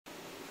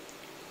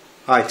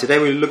Hi, today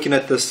we're looking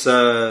at this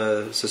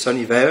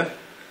Sony Vaio.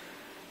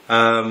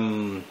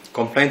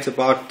 Complaint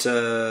about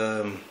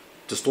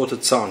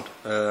distorted sound.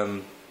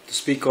 The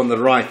speaker on the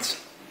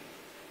right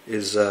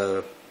is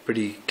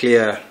pretty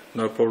clear,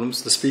 no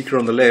problems. The speaker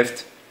on the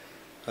left,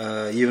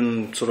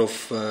 even sort of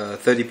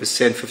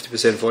 30%,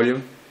 50%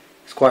 volume,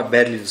 is quite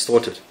badly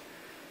distorted.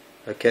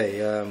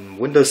 Okay,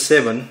 Windows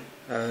 7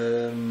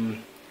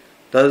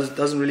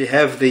 doesn't really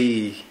have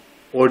the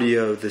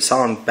audio, the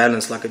sound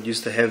balance like it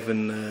used to have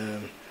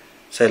in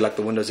say like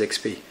the Windows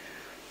XP.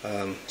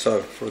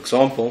 So for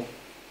example,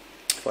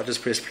 if I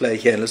just press play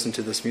here and listen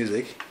to this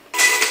music,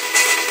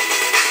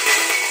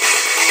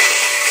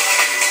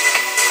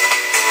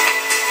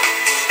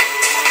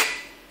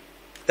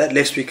 that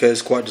left speaker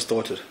is quite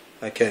distorted.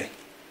 Okay,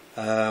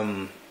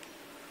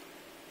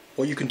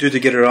 what you can do to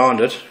get around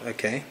it,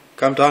 okay,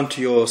 come down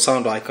to your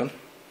sound icon.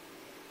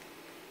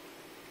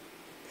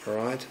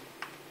 Alright,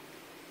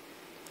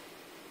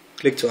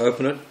 click to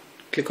open it,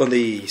 click on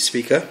the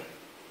speaker.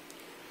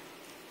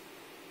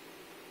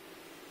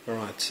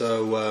 Alright,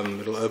 so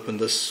it'll open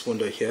this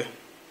window here.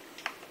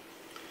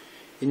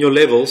 In your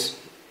levels,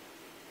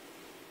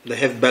 they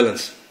have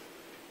balance.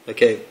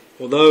 Okay,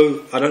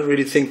 although I don't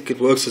really think it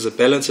works as a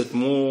balance, it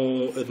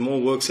more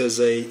works as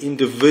a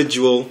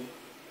individual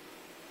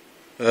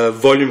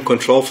volume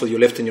control for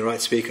your left and your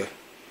right speaker.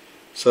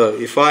 So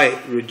if I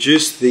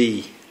reduce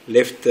the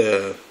left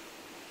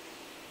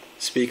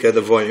speaker,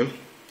 the volume,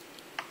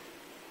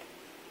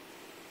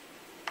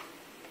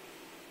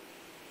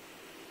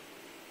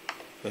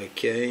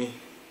 okay,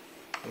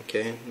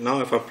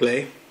 now if I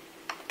play,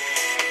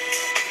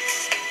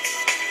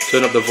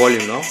 turn up the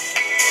volume now.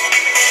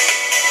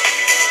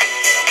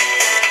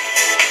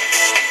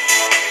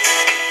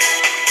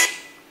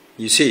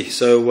 You see,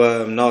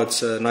 so now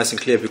it's nice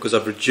and clear because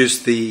I've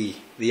reduced the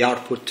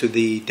output to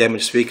the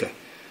damaged speaker.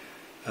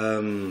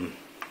 The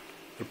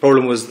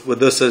problem with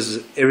this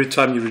is every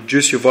time you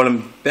reduce your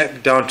volume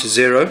back down to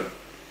 0, it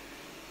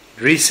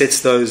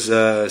resets those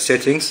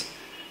settings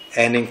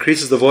and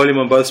increases the volume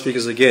on both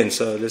speakers again.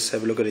 So let's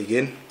have a look at it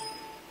again.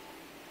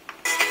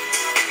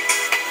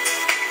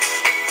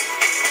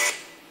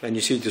 And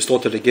you see it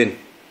distorted again.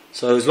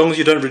 So as long as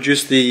you don't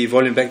reduce the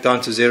volume back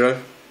down to 0,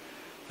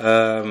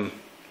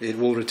 it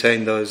will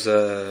retain those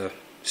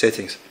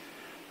settings.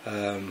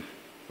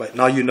 But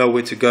now you know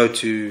where to go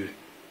to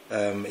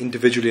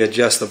individually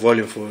adjust the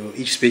volume for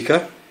each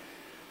speaker.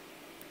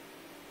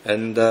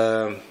 And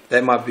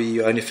that might be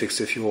your only fix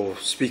if your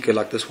speaker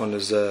like this one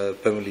is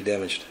permanently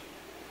damaged.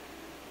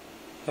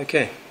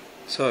 Okay,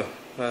 so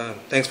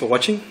thanks for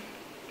watching.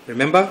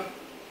 Remember,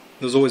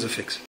 there's always a fix.